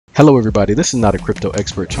Hello everybody, this is Not a Crypto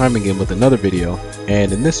Expert chiming in with another video,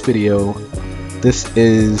 and in this video,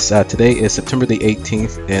 today is September the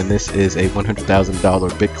 18th, and this is a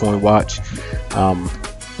 $100,000 Bitcoin watch.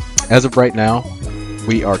 As of right now,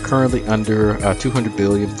 we are currently under 200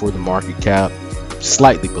 billion for the market cap,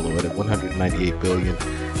 slightly below it at 198 billion.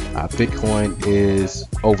 Bitcoin is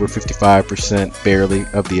over 55% barely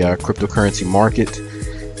of the cryptocurrency market,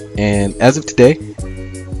 and as of today,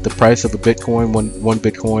 the price of a Bitcoin, one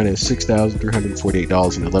Bitcoin is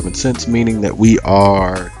 $6,348.11, meaning that we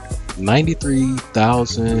are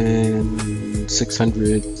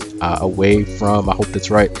 93,600 away from, I hope that's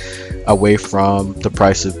right, away from the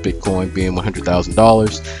price of Bitcoin being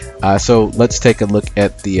 $100,000. So let's take a look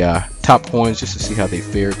at the top coins just to see how they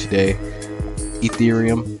fared today.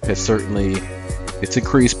 Ethereum has it's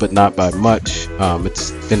increased, but not by much.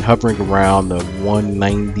 It's been hovering around the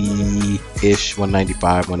 190-ish,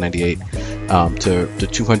 195, 198 to the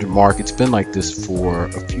 200 mark. It's been like this for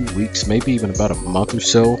a few weeks, maybe even about a month or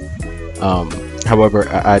so. However,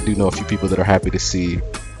 I do know a few people that are happy to see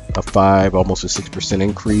a 5, almost a 6%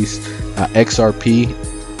 increase. XRP,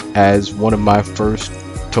 as one of my first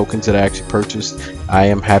tokens that I actually purchased, I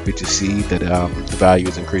am happy to see that the value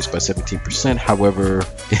is increased by 17%. However,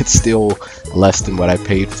 it's still less than what I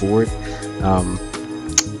paid for it.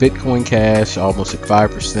 Bitcoin Cash almost at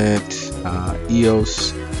 5%,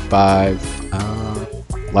 EOS 5,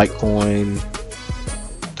 Litecoin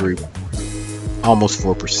 3, almost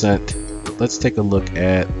 4%. Let's take a look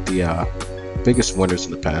at the biggest winners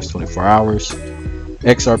in the past 24 hours.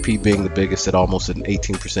 XRP being the biggest at almost an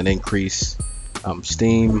 18% increase.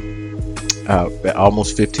 Steam at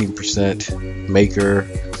almost 15%, Maker,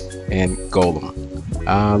 and Golem.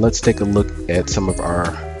 Let's take a look at some of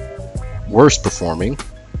our worst performing.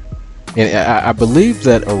 And I believe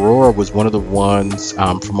that Aurora was one of the ones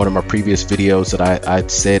from one of my previous videos that I'd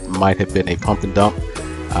said might have been a pump and dump,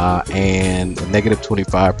 and a negative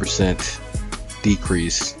 25%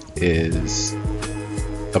 decrease is,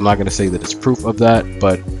 I'm not going to say that it's proof of that,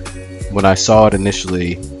 but when I saw it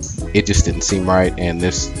initially, it just didn't seem right, and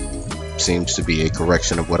this seems to be a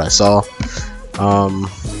correction of what I saw.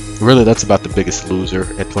 Really, that's about the biggest loser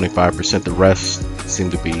at 25%. The rest seem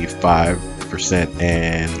to be 5%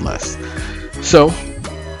 and less. So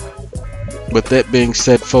with that being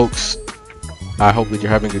said, folks, I hope that you're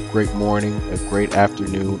having a great morning, a great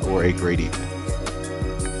afternoon, or a great evening.